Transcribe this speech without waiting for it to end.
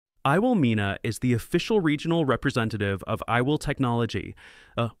IWILL MENA is the official regional representative of IWILL Technology,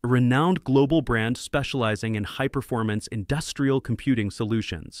 a renowned global brand specializing in high-performance industrial computing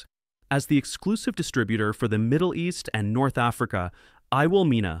solutions. As the exclusive distributor for the Middle East and North Africa, IWILL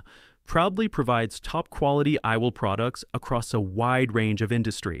MENA proudly provides top-quality IWILL products across a wide range of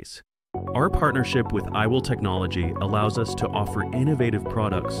industries. Our partnership with IWILL Technology allows us to offer innovative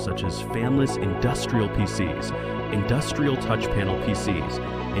products such as Fanless Industrial PCs, Industrial Touch Panel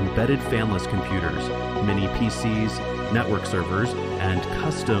PCs, embedded fanless computers, mini PCs, network servers, and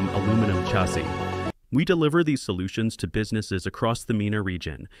custom aluminum chassis. We deliver these solutions to businesses across the MENA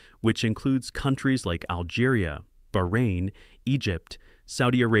region, which includes countries like Algeria, Bahrain, Egypt,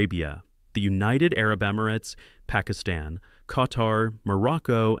 Saudi Arabia, the United Arab Emirates, Pakistan, Qatar,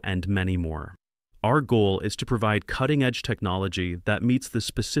 Morocco, and many more. Our goal is to provide cutting-edge technology that meets the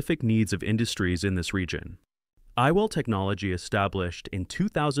specific needs of industries in this region. IWILL Technology, established in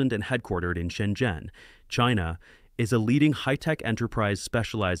 2000 and headquartered in Shenzhen, China, is a leading high-tech enterprise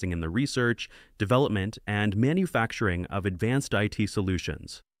specializing in the research, development, and manufacturing of advanced IT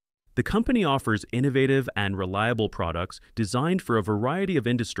solutions. The company offers innovative and reliable products designed for a variety of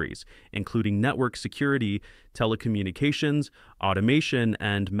industries, including network security, telecommunications, automation,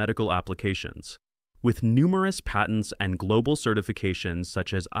 and medical applications. With numerous patents and global certifications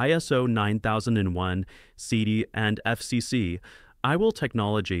such as ISO 9001, CD, and FCC, IWILL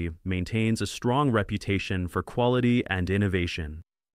Technology maintains a strong reputation for quality and innovation.